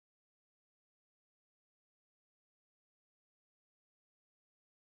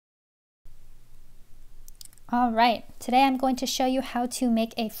All right, today I'm going to show you how to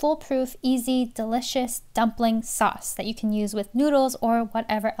make a foolproof, easy, delicious dumpling sauce that you can use with noodles or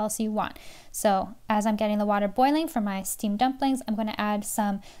whatever else you want. So as I'm getting the water boiling for my steamed dumplings, I'm going to add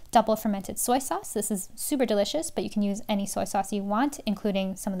some double fermented soy sauce. This is super delicious, but you can use any soy sauce you want,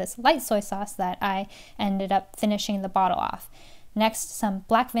 including some of this light soy sauce that I ended up finishing the bottle off. Next, some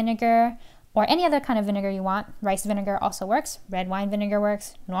black vinegar, or any other kind of vinegar you want. Rice vinegar also works, red wine vinegar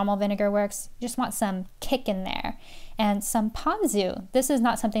works, normal vinegar works. You just want some kick in there. And some ponzu. This is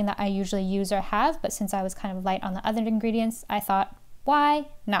not something that I usually use or have, but since I was kind of light on the other ingredients, I thought, why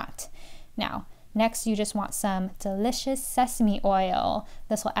not? Now, next you just want some delicious sesame oil.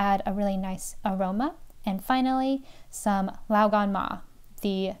 This will add a really nice aroma. And finally, some laugan ma,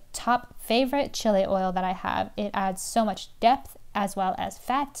 the top favorite chili oil that I have. It adds so much depth as well as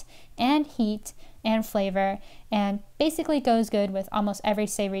fat and heat and flavor, and basically goes good with almost every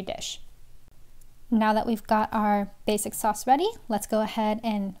savory dish. Now that we've got our basic sauce ready, let's go ahead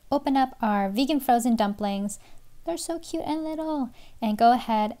and open up our vegan frozen dumplings. They're so cute and little. And go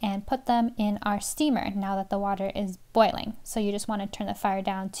ahead and put them in our steamer now that the water is boiling. So you just want to turn the fire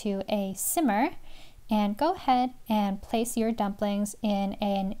down to a simmer and go ahead and place your dumplings in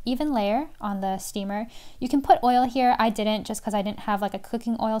an even layer on the steamer. You can put oil here. I didn't, just because I didn't have like a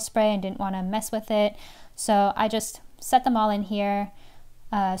cooking oil spray and didn't want to mess with it. So I just set them all in here,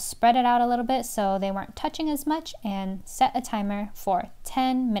 spread it out a little bit so they weren't touching as much, and set a timer for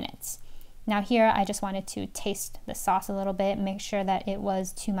 10 minutes. Now here I just wanted to taste the sauce a little bit, make sure that it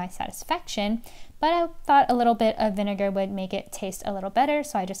was to my satisfaction, but I thought a little bit of vinegar would make it taste a little better,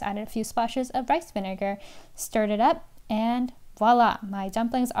 so I just added a few splashes of rice vinegar, stirred it up, and voila! My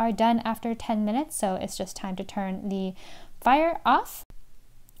dumplings are done after 10 minutes, so it's just time to turn the fire off,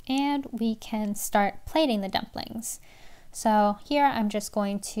 and we can start plating the dumplings. So here I'm just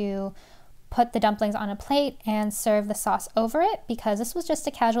going to put the dumplings on a plate and serve the sauce over it, because this was just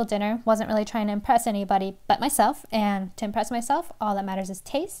a casual dinner. Wasn't really trying to impress anybody but myself, and to impress myself, all that matters is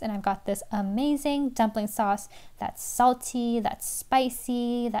taste. And I've got this amazing dumpling sauce that's salty, that's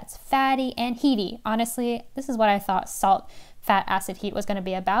spicy, that's fatty and heaty. Honestly, this is what I thought salt, fat, acid, heat was going to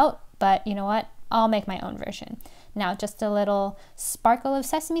be about, but you know what? I'll make my own version. Now just a little sparkle of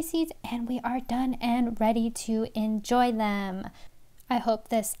sesame seeds and we are done and ready to enjoy them. I hope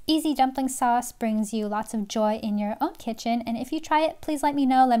this easy dumpling sauce brings you lots of joy in your own kitchen, and if you try it, please let me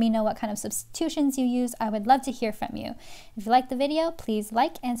know. Let me know what kind of substitutions you use. I would love to hear from you. If you liked the video, please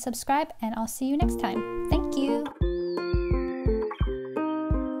like and subscribe, and I'll see you next time. Thank you.